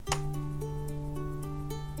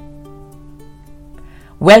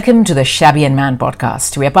Welcome to the Shabby and Man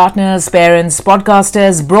podcast. We are partners, parents,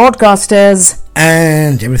 podcasters, broadcasters,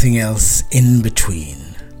 and everything else in between.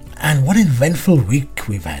 And what an eventful week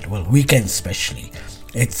we've had. Well, weekend especially.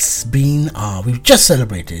 It's been we've just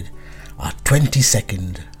celebrated our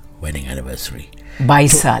 22nd wedding anniversary. 22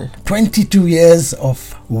 saal. 22 years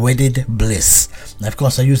of wedded bliss. Now, of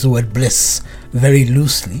course, I use the word bliss very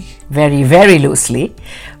loosely. Very, very loosely.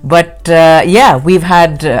 But we've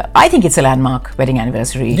had, I think it's a landmark wedding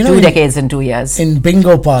anniversary. 2 decades and 2 years. In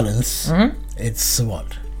bingo parlance, it's what?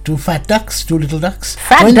 2 fat ducks, 2 little ducks?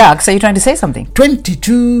 Ducks? Are you trying to say something?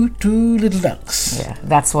 22 little ducks. Yeah,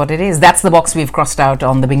 that's what it is. That's the box we've crossed out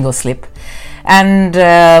on the bingo slip. And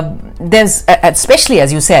there's, especially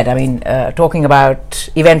as you said, talking about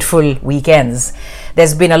eventful weekends,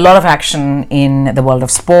 there's been a lot of action in the world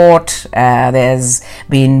of sport. There's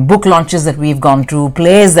been book launches that we've gone to,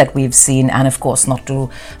 plays that we've seen, and of course, not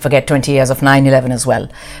to forget 20 years of 9/11 as well.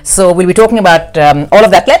 So we'll be talking about all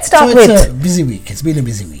of that. Let's start with... It's a busy week. It's been a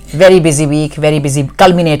busy week. Very busy week, very busy,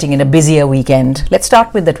 culminating in a busier weekend. Let's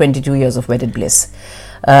start with the 22 years of wedded bliss.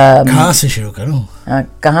 कहाँ से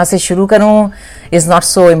शुरू करूँ is not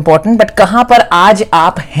so important, but कहाँ पर आज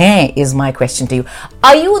आप हैं is my question to you.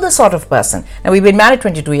 Are you the sort of person, now we've been married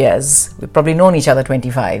 22 years, we've probably known each other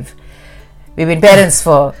 25, we've been parents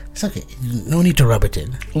for... It's okay, no need to rub it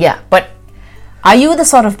in. Yeah, but are you the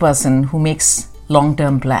sort of person who makes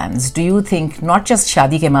long-term plans? Do you think, not just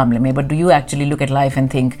शादी के मामले में, but do you actually look at life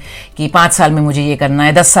and think कि 5 साल में मुझे ये करना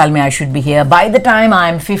है, 10 साल में I should be here, by the time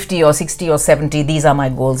I'm 50 or 60 or 70, these are my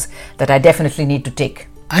goals that I definitely need to take?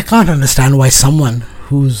 I can't understand why someone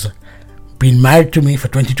who's been married to me for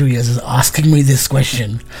 22 years is asking me this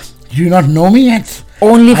question. Do you not know me yet?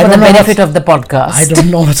 Only for the benefit of the podcast. I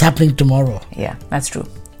don't know what's happening tomorrow. Yeah, that's true.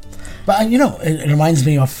 But it reminds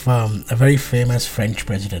me of a very famous French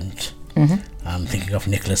president. I'm thinking of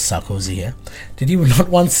Nicolas Sarkozy here. Did he not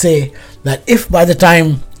once say that if by the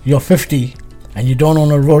time you're 50 and you don't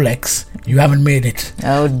own a Rolex, you haven't made it?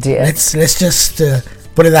 Oh dear. Let's just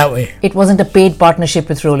put it that way. It wasn't a paid partnership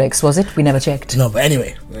with Rolex, was it? We never checked. No, but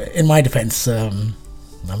anyway, in my defense, I'm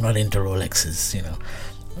not into Rolexes,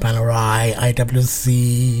 Panerai,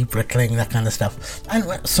 IWC, Breitling, that kind of stuff. And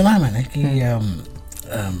सुना मैंने कि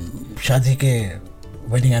शादी के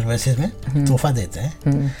wedding anniversaries में तोहफा देते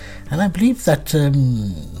हैं. And I believe that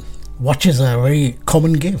watches are a very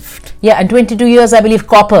common gift. Yeah, and 22 years, I believe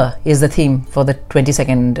copper is the theme for the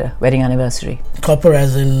 22nd wedding anniversary. Copper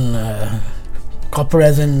as in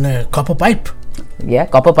copper pipe. Yeah,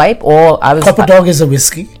 copper pipe, or Copper Dog is a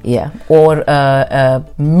whiskey. Yeah, or a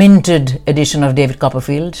minted edition of David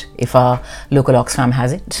Copperfield, if our local Oxfam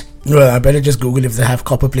has it. Well, I better just Google if they have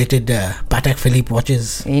copper-plated Patek Philippe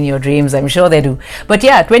watches. In your dreams, I'm sure they do. But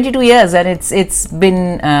yeah, 22 years, and it's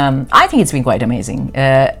been, I think it's been quite amazing,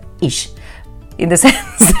 ish. In the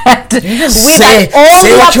sense that we've had all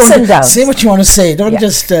the ups and downs. Say what you want to say. Don't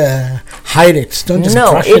just hide it. Don't just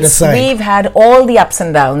brush it aside. We've had all the ups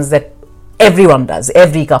and downs that everyone does.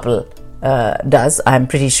 Every couple does, I'm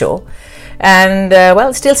pretty sure. And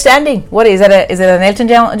still standing. What is it? Is it an Elton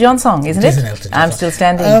John song? Isn't it? It is an Elton John I'm song. Still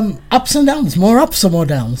standing. Ups and downs. More ups or more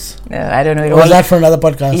downs? I don't know. Or is that for another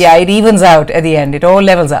podcast? Yeah, it evens out at the end. It all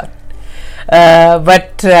levels out.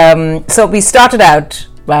 So we started out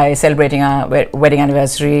by celebrating our wedding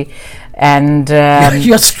anniversary, and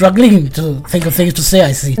you're struggling to think of things to say,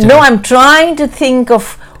 I see. No, I'm trying to think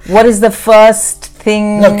of what is the first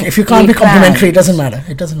thing. Look, if you can't be complimentary, it doesn't matter.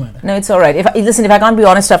 No, it's all right. If I can't be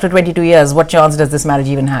honest after 22 years, what chance does this marriage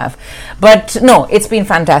even have? But no, it's been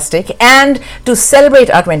fantastic. And to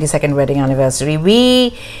celebrate our 22nd wedding anniversary,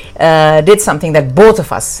 we did something that both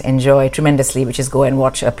of us enjoy tremendously, which is go and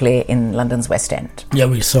watch a play in London's West End. Yeah,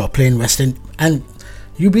 we saw a play in West End, and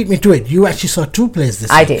you beat me to it. You actually saw 2 plays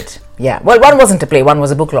this week. I did. Yeah, well, one wasn't a play, one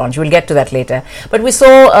was a book launch. We'll get to that later. But we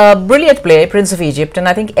saw a brilliant play, Prince of Egypt, and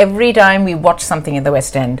I think every time we watch something in the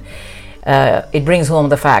West End, it brings home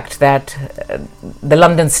the fact that the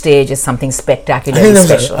London stage is something spectacularly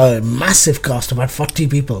special. I think there's a massive cast, about 40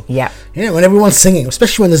 people. Yeah. When everyone's singing,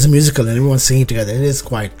 especially when there's a musical and everyone's singing together, it is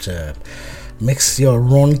quite... makes your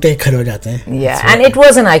rongte khade ho jate hain. Yeah, and it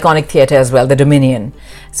was an iconic theatre as well, the Dominion.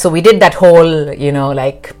 So we did that whole,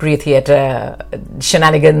 like pre-theatre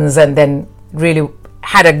shenanigans, and then really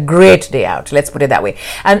had a great day out, let's put it that way.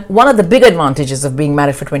 And one of the big advantages of being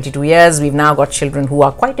married for 22 years, we've now got children who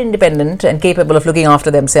are quite independent and capable of looking after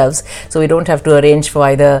themselves, so we don't have to arrange for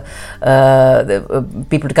either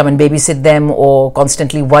people to come and babysit them or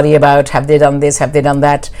constantly worry about have they done this, have they done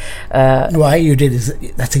that. Why you did is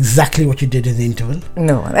that's exactly what you did in the interval.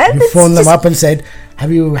 No, you phoned them up and said,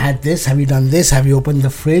 have you had this, have you done this, have you opened the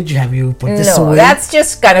fridge, have you put this away? No, that's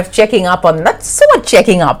just kind of checking up on, not so much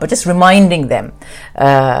checking up, but just reminding them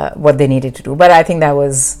what they needed to do. But I think that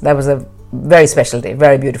was a very special day,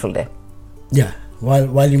 very beautiful day. Yeah,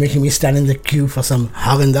 while you're making me stand in the queue for some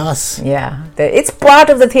Haagen-Dazs. Yeah, it's part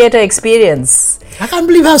of the theatre experience. I can't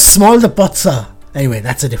believe how small the pots are. Anyway,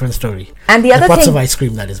 that's a different story. And the other pots thing, of ice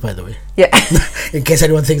cream, that is, by the way. Yeah. In case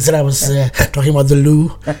anyone thinks that I was talking about the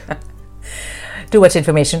loo. Too much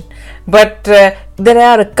information. But there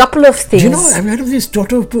are a couple of things. Do you know, have you heard of these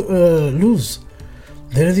Toto loos?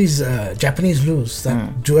 There are these Japanese loos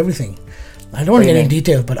that do everything. I don't want to get in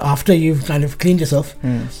detail, but after you've kind of cleaned yourself,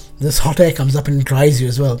 this hot air comes up and dries you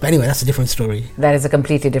as well. But anyway, that's a different story. That is a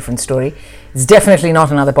completely different story. It's definitely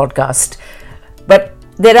not another podcast. But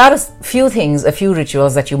there are a few things, a few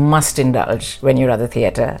rituals that you must indulge when you're at the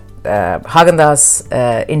theatre.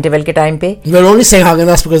 Haagen-Dazs interval ke time pe. We're only saying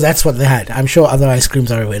Haagen-Dazs because that's what they had. I'm sure other ice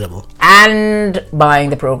creams are available. And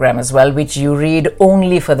buying the program as well, which you read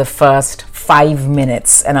only for the first 5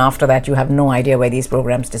 minutes, and after that you have no idea where these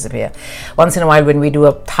programs disappear. Once in a while when we do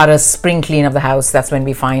a thorough spring clean of the house, that's when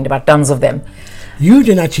we find about tons of them. You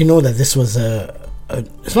didn't actually know that this was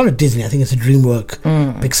it's not a Disney, I think it's a DreamWorks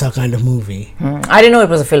Pixar kind of movie. I didn't know it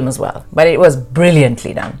was a film as well, but it was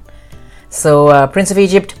brilliantly done. So Prince of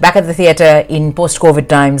Egypt back at the theatre in post-COVID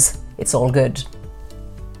times, it's all good.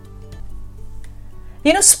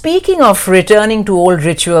 You know, speaking of returning to old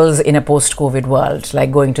rituals in a post-COVID world,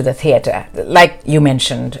 like going to the theatre, like you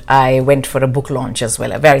mentioned, I went for a book launch as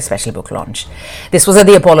well, a very special book launch. This was at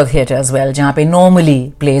the Apollo Theatre as well, जहाँ पे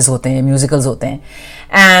normally plays होते हैं, musicals होते हैं.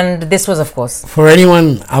 And this was, of course... For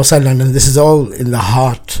anyone outside London, this is all in the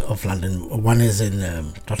heart of London. One is in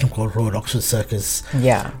Tottenham Court Road, Oxford Circus.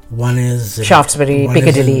 Yeah. One is in Shaftesbury,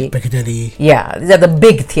 Piccadilly. Yeah, these are the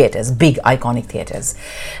big theatres, big iconic theatres.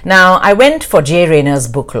 Now, I went for Jay Rayner's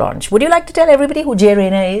book launch. Would you like to tell everybody who Jay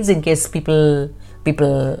Rayner is, in case people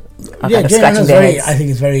are kind of scratching their heads? I think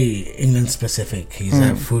it's very England specific. He's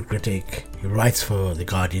a food critic. He writes for The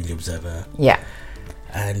Guardian, The Observer. Yeah.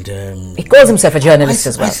 And he calls himself a journalist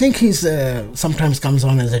as well. I think he's sometimes comes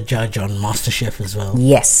on as a judge on MasterChef as well.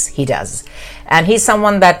 Yes, he does. And he's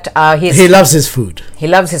someone that he loves his food. He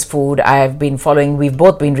loves his food. We've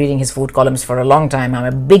both been reading his food columns for a long time. I'm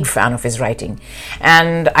a big fan of his writing.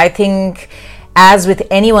 And I think, as with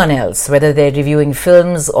anyone else, whether they're reviewing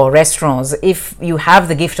films or restaurants, if you have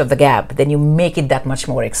the gift of the gab, then you make it that much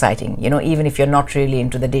more exciting. You know, even if you're not really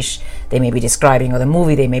into the dish they may be describing or the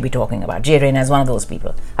movie they may be talking about. Jay Rayner is one of those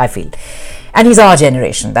people, I feel. And he's our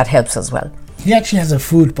generation. That helps as well. He actually has a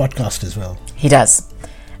food podcast as well. He does.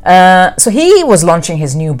 So he was launching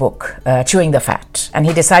his new book, Chewing the Fat, and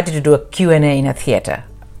he decided to do a Q&A in a theatre.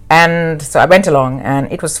 And so I went along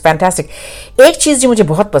and it was fantastic. एक चीज़ जो मुझे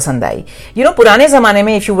बहुत पसंद आई, you know, पुराने ज़माने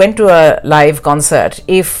में if you went to a live concert,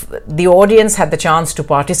 if the audience had the chance to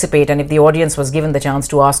participate and if the audience was given the chance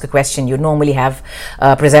to ask a question, you'd normally have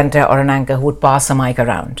a presenter or an anchor who would pass a mic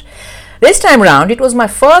around. This time around, it was my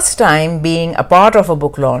first time being a part of a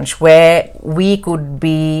book launch where we could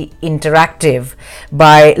be interactive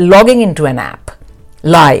by logging into an app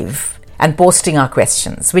live and posting our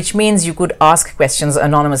questions, which means you could ask questions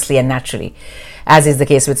anonymously and naturally, as is the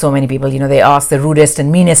case with so many people. You know, they ask the rudest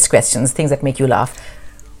and meanest questions, things that make you laugh.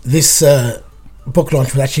 This book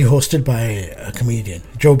launch was actually hosted by a comedian,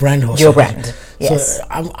 Joe Brand hosted. Joe Brand, yes. So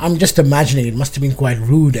I'm just imagining it must have been quite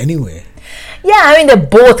rude anyway. Yeah, I mean, they're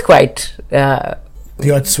both quite... the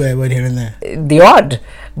odd swear word here and there. The odd.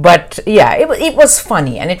 But yeah, it was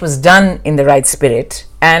funny and it was done in the right spirit.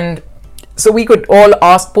 And so we could all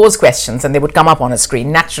pose questions and they would come up on a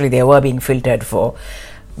screen. Naturally, they were being filtered for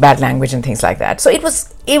bad language and things like that. So it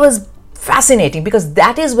was fascinating, because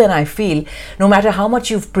that is when I feel, no matter how much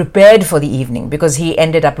you've prepared for the evening, because he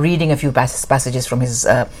ended up reading a few passages from his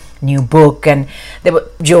new book, and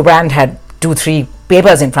Joe Brand had 2-3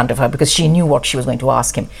 papers in front of her because she knew what she was going to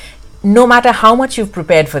ask him. No matter how much you've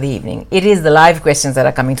prepared for the evening, it is the live questions that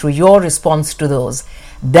are coming through, your response to those,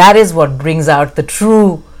 that is what brings out the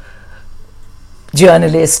true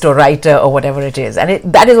journalist or writer or whatever it is.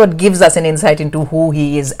 And that is what gives us an insight into who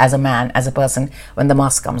he is as a man, as a person, when the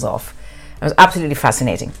mask comes off. It was absolutely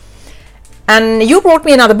fascinating. And you brought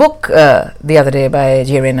me another book the other day by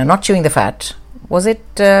Jay Rayner, not Chewing the Fat. Was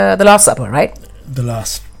it The Last Supper, right? The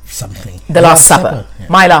Last something. The Last Supper. Yeah.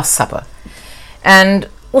 My Last Supper. And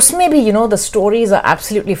usme bhi, the stories are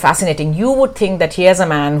absolutely fascinating. You would think that here's a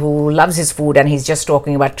man who loves his food and he's just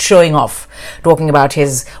talking about showing off, talking about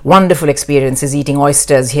his wonderful experiences, eating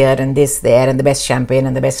oysters here and this there and the best champagne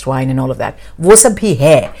and the best wine and all of that. Wo sab bhi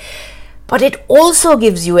hai. But it also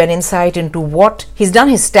gives you an insight into what he's done,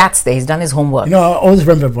 his stats there, he's done his homework. I always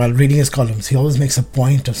remember while reading his columns, he always makes a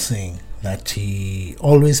point of saying that he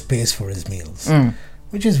always pays for his meals,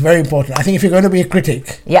 which is very important. I think if you're going to be a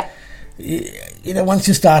critic, once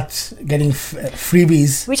you start getting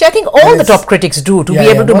freebies, which I think all the top critics do to be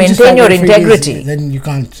able to once maintain your freebies, integrity, then you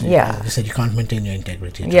can't. Yeah, you said you can't maintain your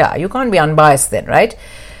integrity. Yeah, you can't be unbiased then, right?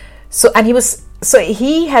 So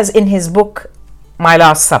he has in his book My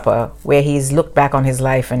Last Supper, where he's looked back on his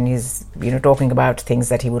life and he's talking about things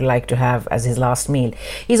that he would like to have as his last meal.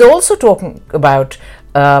 He's also talking about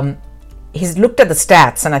he's looked at the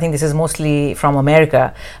stats, and I think this is mostly from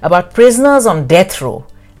America, about prisoners on death row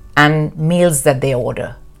and meals that they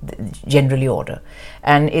generally order.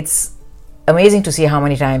 And it's amazing to see how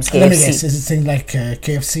many times KFC... Let me guess, is it things like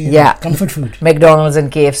KFC and comfort food? McDonald's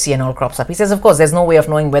and KFC and all crops up. He says, of course, there's no way of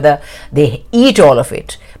knowing whether they eat all of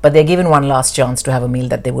it, but they're given one last chance to have a meal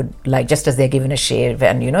that they would like, just as they're given a shave,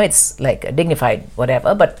 and it's like a dignified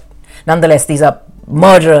whatever, but nonetheless, these are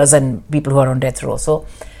murderers and people who are on death row. So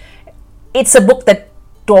it's a book that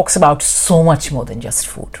talks about so much more than just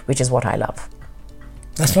food, which is what I love.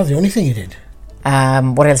 That's not the only thing you did.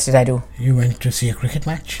 What else did I do? You went to see a cricket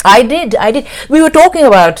match? I did. We were talking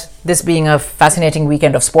about this being a fascinating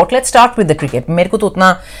weekend of sport. Let's start with the cricket. मेरे को तो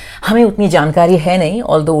हमें उतनी जानकारी है नहीं,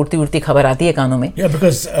 although उड़ती खबर आती है कानों में. Yeah,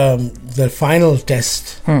 because the final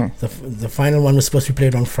test, the final one was supposed to be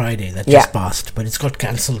played on Friday. That just passed, but it's got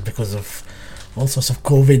cancelled because of all sorts of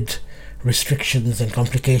COVID restrictions and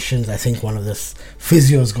complications. I think one of the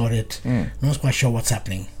physios got it. Not quite sure what's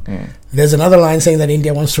happening. There's another line saying that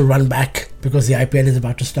India wants to run back because the IPL is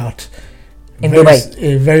about to start in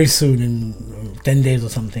Dubai very soon, in 10 days or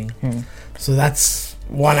something. So that's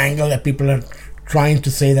one angle that people are trying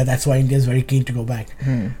to say, that's why India is very keen to go back.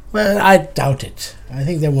 Well, I doubt it. I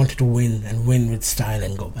think they wanted to win, and win with style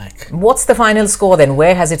and go back. What's the final score then?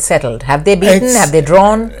 Where has it settled? Have they beaten? Have they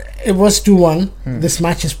drawn? It was 2-1. This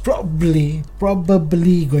match is probably going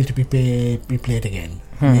to be played again.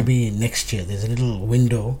 Maybe next year. There's a little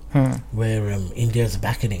window where India is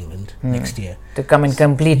back in England next year to come and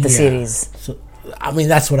complete the series. So, I mean,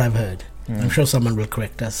 that's what I've heard. I'm sure someone will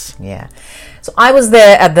correct us. Yeah. So I was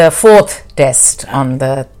there at the 4th test, on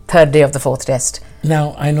the 3rd day of the 4th test.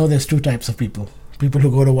 Now, I know there's two types of people. People who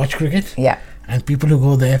go to watch cricket. Yeah. And people who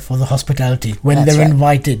go there for the hospitality when they're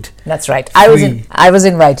invited. That's right. I was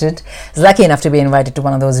invited. I was lucky enough to be invited to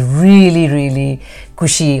one of those really, really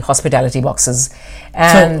cushy hospitality boxes.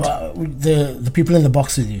 And so, the people in the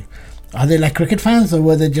box with you, are they like cricket fans, or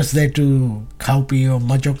were they just there to khao pi or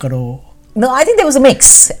majo karo? No, I think there was a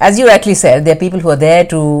mix. As you rightly said, there are people who are there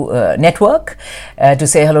to network, to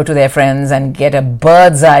say hello to their friends and get a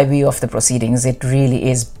bird's eye view of the proceedings. It really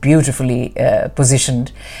is beautifully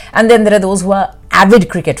positioned. And then there are those who are avid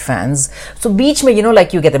cricket fans. So beach mein,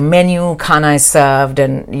 like you get the menu, khana is served,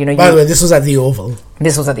 and By the way, this was at the Oval.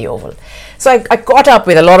 This was at the Oval. So I caught up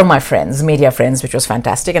with a lot of my friends, media friends, which was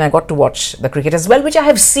fantastic, and I got to watch the cricket as well, which I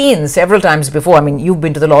have seen several times before. I mean, you've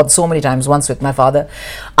been to the Lords so many times, once with my father.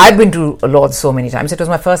 I've been to Lords so many times. It was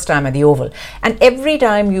my first time at the Oval. And every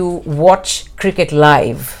time you watch cricket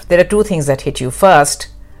live, there are two things that hit you. First,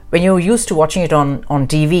 when you're used to watching it on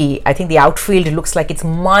TV, I think the outfield looks like it's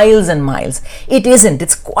miles and miles. It isn't.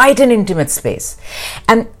 It's quite an intimate space.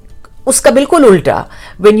 And uska bilkul ulta,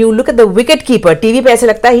 when you look at the wicket keeper, TV pe aise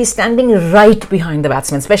lagta hai he's standing right behind the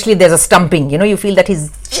batsman, especially if there's a stumping, you feel that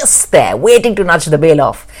he's just there waiting to nudge the bail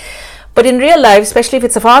off. But in real life, especially if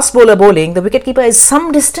it's a fast bowler bowling, the wicket keeper is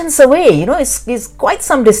some distance away, is quite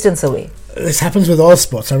some distance away. This happens with all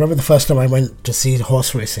sports. I remember the first time I went to see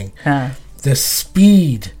horse racing. The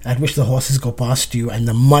speed at which the horses go past you and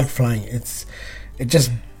the mud flying, it just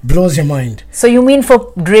blows your mind. So you mean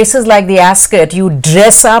for races like the Ascot, you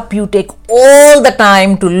dress up, you take all the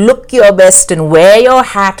time to look your best and wear your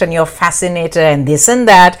hat and your fascinator and this and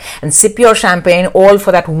that and sip your champagne, all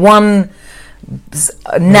for that one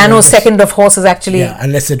nanosecond of horses actually. Yeah,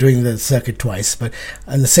 unless they're doing the circuit twice.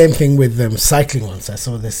 And the same thing with cycling once. I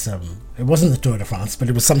saw this, it wasn't the Tour de France, but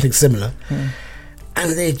it was something similar.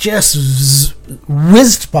 And they just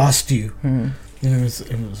whizzed past you. It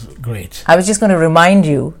was great. I was just going to remind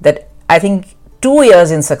you that I think 2 years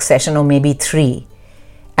in succession, or maybe 3,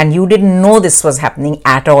 and you didn't know this was happening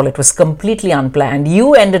at all. It was completely unplanned.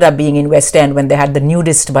 You ended up being in West End when they had the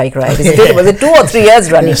nudist bike ride. Was it 2 or 3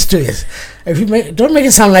 years running? It was 2 years. If you don't make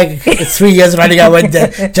it sound like it's 3 years running. I went there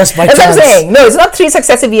just by chance. That's what I'm saying. No, it's not 3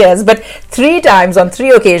 successive years, but 3 times on 3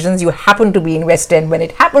 occasions you happen to be in West End when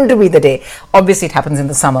it happened to be the day. Obviously, it happens in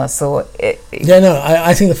the summer, so.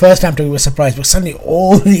 I think the first time we were surprised, but suddenly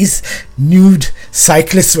all these nude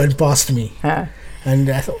cyclists went past me.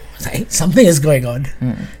 And I thought, something is going on.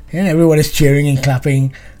 And everyone is cheering and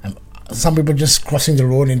clapping. Some people just crossing the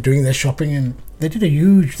road and doing their shopping. And they did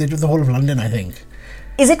the whole of London, I think.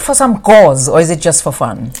 Is it for some cause or is it just for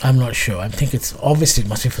fun? I'm not sure. I think it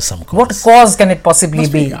must be for some cause. What cause can it possibly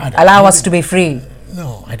be? Allow us to be free?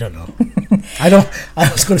 No, I don't know.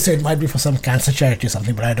 I was going to say it might be for some cancer charity or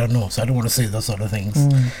something, but I don't know. So I don't want to say those sort of things.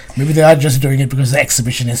 Maybe they are just doing it because they're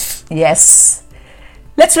exhibitionists. Yes.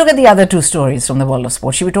 Let's look at the other 2 stories from the world of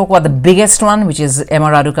sport. Should we talk about the biggest one, which is Emma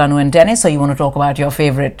Raducanu and tennis, or you want to talk about your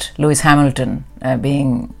favorite, Lewis Hamilton,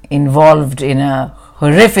 being involved in a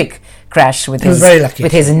horrific crash with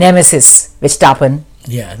his nemesis, Verstappen?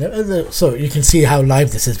 Yeah, so you can see how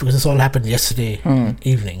live this is because this all happened yesterday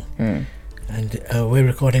evening. And we're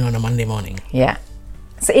recording on a Monday morning. Yeah.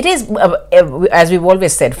 So it is, as we've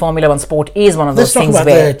always said, Formula One sport is one of those things where...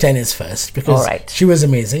 Let's talk about the tennis first, because she was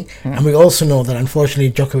amazing. And we also know that,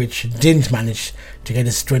 unfortunately, Djokovic didn't manage to get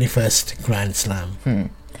his 21st Grand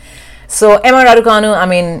Slam. So Emma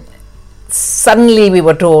Raducanu, suddenly we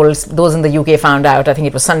were told, those in the UK found out, I think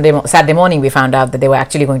it was Saturday morning we found out that they were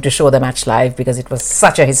actually going to show the match live because it was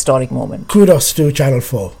such a historic moment. Kudos to Channel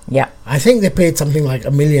 4. Yeah. I think they paid something like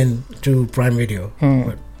 $1 million to Prime Video.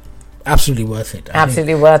 But absolutely worth it.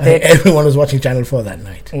 Absolutely worth it. Everyone was watching Channel 4 that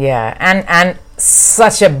night. Yeah, and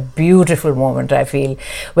such a beautiful moment, I feel,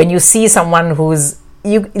 when you see someone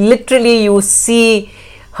you see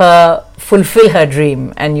her fulfill her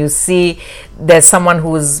dream, and you see there's someone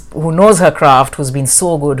who knows her craft, who's been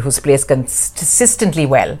so good, who's played consistently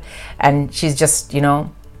well, and she's just,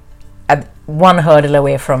 at one hurdle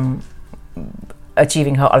away from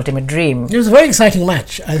achieving her ultimate dream. It was a very exciting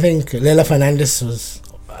match. I think Leila Fernandez was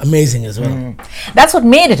amazing as well. That's what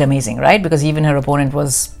made it amazing, right? Because even her opponent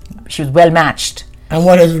was well matched. And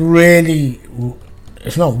what is really,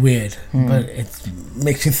 it's not weird, but it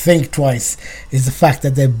makes you think twice, is the fact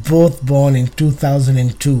that they're both born in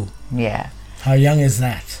 2002. Yeah. How young is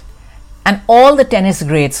that? And all the tennis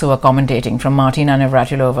greats who were commentating, from Martina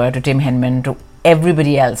Navratilova to Tim Henman to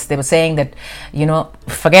everybody else, they were saying that,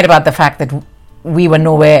 forget about the fact that we were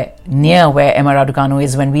nowhere near where Emma Raducanu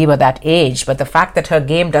is when we were that age, but the fact that her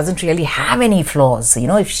game doesn't really have any flaws.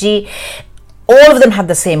 All of them have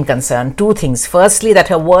the same concern. 2 things. Firstly, that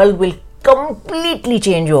her world will completely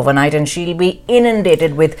change overnight and she'll be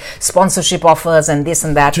inundated with sponsorship offers and this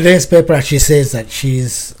and that. Today's paper actually says that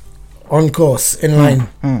she's on course, in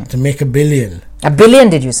line to make $1 billion. $1 billion,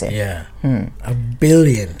 did you say? Yeah. $1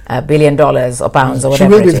 billion. $1 billion or pounds or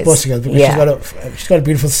whatever. She will be in Portugal because she's got a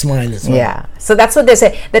beautiful smile as well. Yeah. So that's what they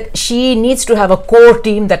say, that she needs to have a core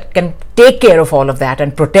team that can take care of all of that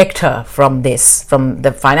and protect her from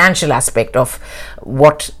the financial aspect of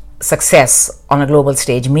what success on a global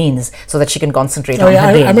stage means, so that she can concentrate on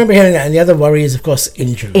her game. I remember hearing that. And the other worry is, of course,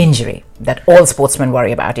 injury that all sportsmen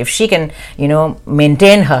worry about. If she can,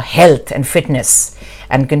 maintain her health and fitness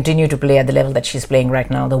and continue to play at the level that she's playing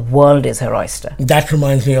right now, the world is her oyster. That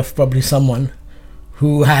reminds me of probably someone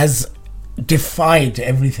who has defied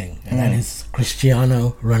everything, and that is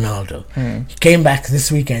Cristiano Ronaldo. He came back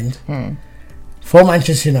this weekend for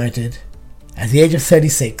Manchester United at the age of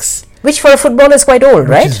 36. Which for a footballer is quite old,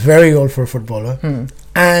 right? Which is very old for a footballer.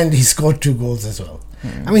 And he scored 2 goals as well.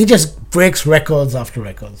 He just breaks records after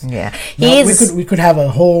records. Yeah. Now, we could have a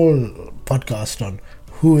whole podcast on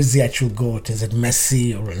who is the actual GOAT. Is it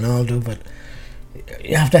Messi or Ronaldo? But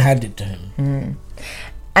you have to hand it to him.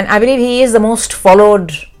 And I believe he is the most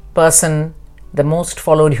followed person, the most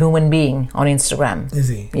followed human being on Instagram. Is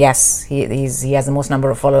he? Yes, he has the most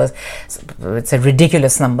number of followers. It's a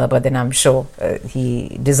ridiculous number, but then I'm sure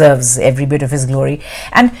he deserves every bit of his glory.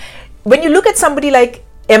 And when you look at somebody like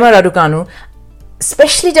Emma Raducanu,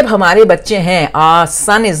 especially jab hamare bacche hain, our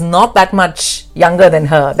son is not that much younger than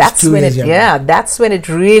her. That's when it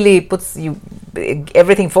really puts you,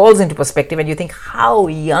 everything falls into perspective, and you think how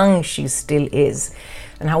young she still is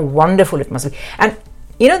and how wonderful it must be. And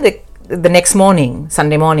the next morning,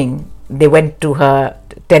 Sunday morning, they went to her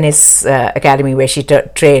tennis academy where she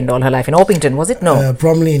trained all her life in Orpington, was it? No.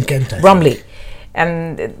 Bromley in Kent. Bromley.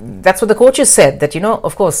 And that's what the coaches said, that,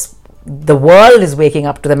 of course, the world is waking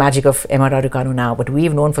up to the magic of Emma Raducanu now, but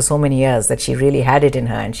we've known for so many years that she really had it in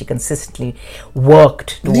her and she consistently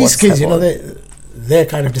worked towards these kids, her goal. they're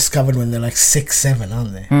kind of discovered when they're like 6, 7,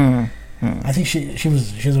 aren't they? I think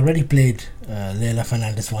she's already played Leila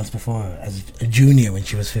Fernandez once before as a junior when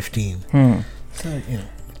she was 15. So, you know.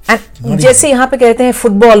 And Jesse, यहाँ पे कहते हैं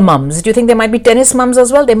football mums. Do you think there might be tennis mums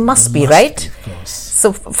as well? There must be, right? Of course.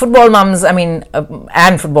 So football mums, I mean,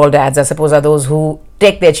 and football dads, I suppose, are those who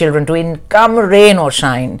take their children to, in come rain or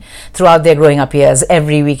shine, throughout their growing up years.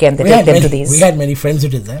 Every weekend they take them to these. We had many friends who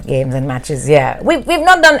did that. Games and matches, yeah. We've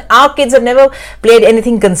not done, our kids have never played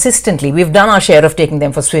anything consistently. We've done our share of taking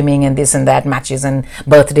them for swimming and this and that, matches and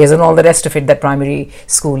birthdays and all the rest of it that primary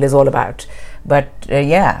school is all about. But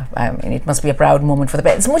yeah, I mean, it must be a proud moment for the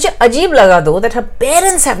parents. मुझे अजीब लगा though that her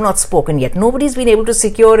parents have not spoken yet. Nobody's been able to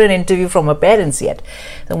secure an interview from her parents yet.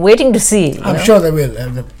 So I'm waiting to see. I'm sure they will.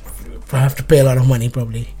 They'll have to pay a lot of money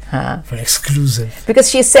probably for exclusive.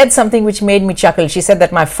 Because she said something which made me chuckle. She said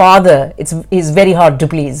that my father is very hard to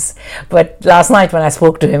please. But last night when I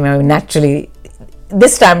spoke to him, I mean, naturally,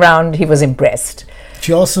 this time round he was impressed.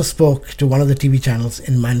 She also spoke to one of the TV channels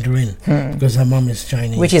in Mandarin because her mom is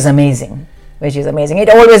Chinese. Which is amazing. It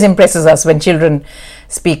always impresses us when children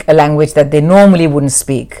speak a language that they normally wouldn't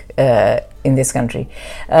speak in this country.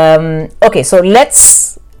 Okay, so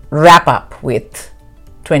let's wrap up with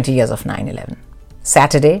 20 years of 9/11.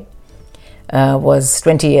 Saturday was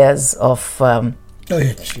 20 years of a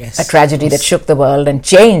tragedy that shook the world and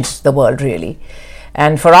changed the world, really.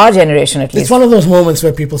 And for our generation, at least. It's one of those moments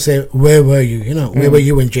where people say, where were you? You know, where were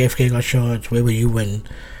you when JFK got shot? Where were you when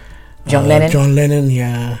John Lennon? John Lennon,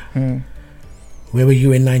 yeah. Where were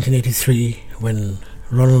you in 1983 when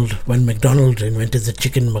McDonald invented the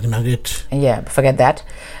chicken McNugget? Yeah, forget that.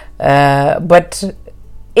 But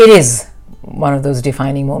it is one of those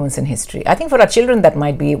defining moments in history. I think for our children, that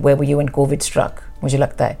might be where were you when COVID struck. मुझे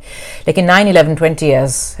लगता है. Like in 9/11, 20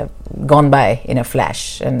 years have gone by in a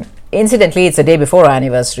flash. And incidentally, it's a day before our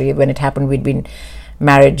anniversary. When it happened, we'd been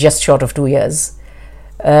married just short of 2 years.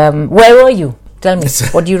 Where were you? Tell me,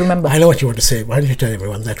 what do you remember? I know what you want to say. Why don't you tell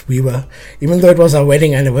everyone that we were, even though it was our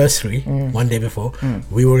wedding anniversary, one day before,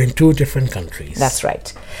 we were in 2 different countries. That's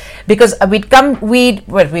right. Because we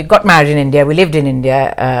got married in India, we lived in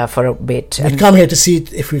India for a bit. We'd come here to see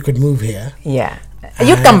if we could move here. Yeah.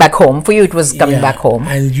 You'd come back home. For you, it was coming back home.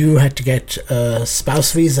 And you had to get a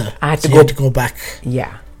spouse visa. I had you had to go back.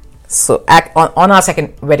 Yeah. So on our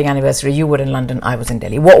second wedding anniversary, you were in London, I was in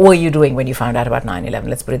Delhi. What were you doing when you found out about 9/11?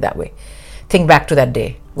 Let's put it that way. Think back to that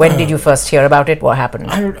day. When did you first hear about it? What happened?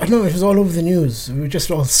 I know it was all over the news. We were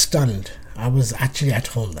just all stunned. I was actually at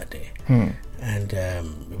home that day. And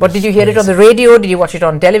but did you hear it on the radio? Did you watch it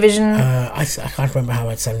on television? I can't remember how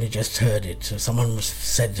I suddenly just heard it. So someone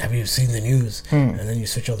said, "Have you seen the news?" And then you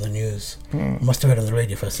switch on the news. Must have heard on the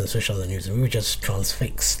radio first and switch on the news. And we were just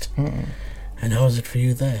transfixed. And how was it for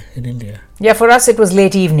you there in India? Yeah, for us it was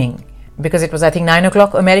late evening. Because it was, I think, 9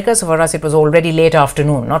 o'clock America, so for us it was already late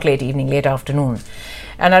afternoon, not late evening, late afternoon.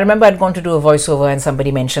 And I remember I'd gone to do a voiceover and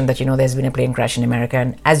somebody mentioned that, there's been a plane crash in America,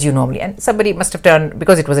 and as you normally, and somebody must have turned,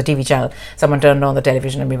 because it was a TV channel, someone turned on the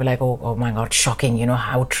television and we were like, oh my God, shocking,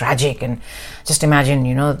 how tragic, and just imagine,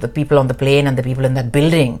 the people on the plane and the people in that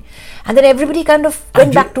building. And then everybody kind of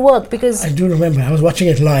went back to work because... I do remember, I was watching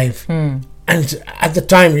it live. And at the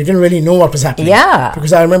time, you didn't really know what was happening. Yeah.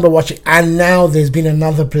 Because I remember watching, and now there's been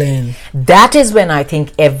another plane. That is when I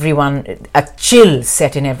think a chill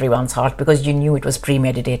set in everyone's heart, because you knew it was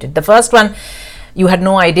premeditated. The first one, you had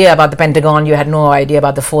no idea about the Pentagon, you had no idea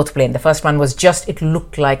about the 4th plane. The first one was just, it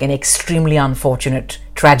looked like an extremely unfortunate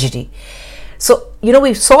tragedy. So,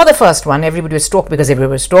 we saw the first one, everybody was talking because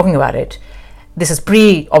everybody was talking about it. This is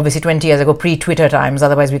obviously 20 years ago, pre-Twitter times.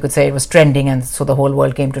 Otherwise, we could say it was trending, and so the whole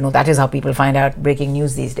world came to know. That is how people find out breaking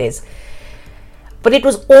news these days. But it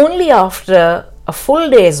was only after a full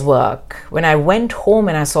day's work, when I went home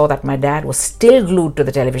and I saw that my dad was still glued to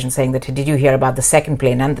the television saying that, did you hear about the 2nd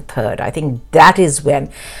plane and the 3rd? I think that is when,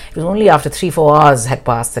 it was only after 3-4 hours had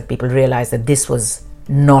passed that people realized that this was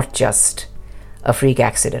not just a freak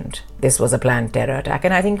accident. This was a planned terror attack.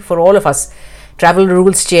 And I think for all of us, travel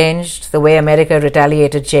rules changed, the way America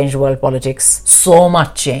retaliated changed world politics. So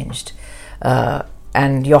much changed.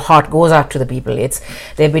 And your heart goes out to the people. There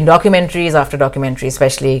have been documentaries after documentaries,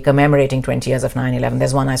 especially commemorating 20 years of 9/11.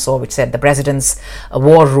 There's one I saw which said the president's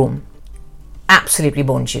war room. Absolutely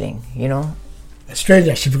bone-chilling, It's strange,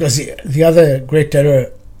 actually, because the other great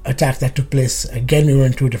terror attack that took place, again, we were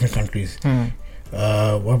in 2 different countries.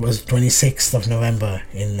 What was 26th of November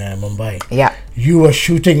in Mumbai? Yeah. You were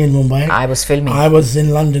shooting in Mumbai. I was filming. I was in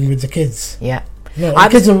London with the kids. Yeah. No, the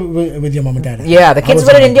kids were with your mom and dad. Yeah, the kids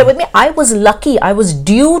were in India with me. I was lucky. I was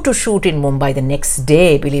due to shoot in Mumbai the next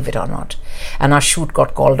day, believe it or not. And our shoot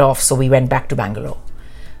got called off, so we went back to Bangalore.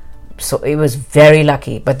 So it was very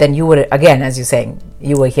lucky. But then you were, again, as you're saying,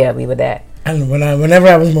 you were here, we were there. And whenever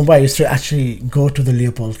I was in Mumbai, I used to actually go to the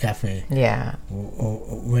Leopold Cafe. Yeah.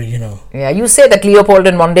 Where, Yeah, you say that Leopold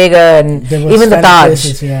and Mondega and even the Taj.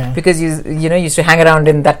 Places, yeah. Because you used to hang around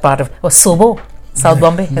in that part of Sobo, South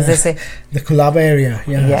Bombay, as they say. The Kulaba area,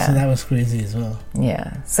 yeah. So that was crazy as well.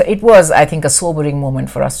 Yeah. So it was, I think, a sobering moment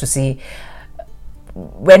for us to see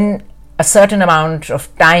when a certain amount of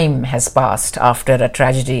time has passed after a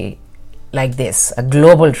tragedy like this, a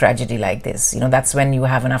global tragedy like this. That's when you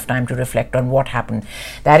have enough time to reflect on what happened.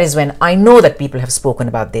 That is when I know that people have spoken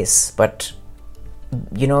about this, but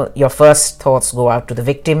your first thoughts go out to the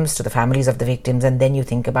victims, to the families of the victims, and then you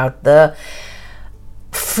think about the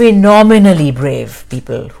phenomenally brave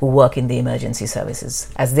people who work in the emergency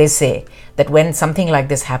services. As they say, that when something like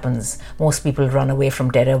this happens, most people run away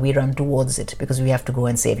from terror, we run towards it because we have to go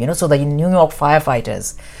and save. So the New York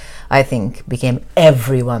firefighters, I think, became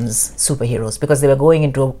everyone's superheroes because they were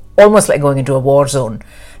almost like going into a war zone,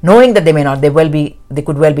 knowing that they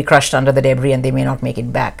could well be crushed under the debris and they may not make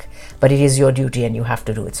it back. But it is your duty and you have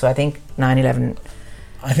to do it. So I think 9/11.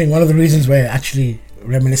 I think one of the reasons we're actually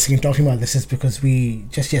reminiscing and talking about this is because we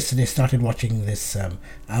just yesterday started watching this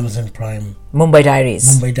Amazon Prime Mumbai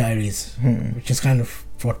Diaries, which has kind of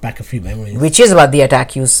brought back a few memories. Which is about the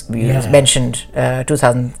attack you mentioned,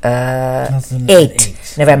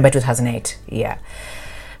 2008, November 2008. Yeah.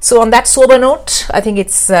 So on that sober note, I think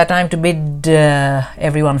it's time to bid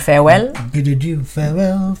everyone farewell. Bid adieu,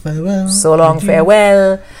 farewell. So long, adieu.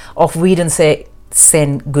 Farewell. Off weed and say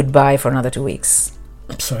goodbye for another 2 weeks.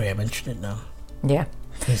 I'm sorry I mentioned it now. Yeah.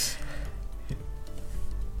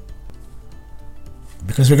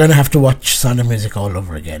 Because we're going to have to watch Sound of Music all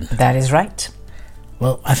over again. That is right.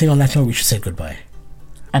 Well, I think on that note we should say goodbye.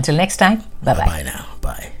 Until next time, bye-bye. Bye now.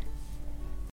 Bye.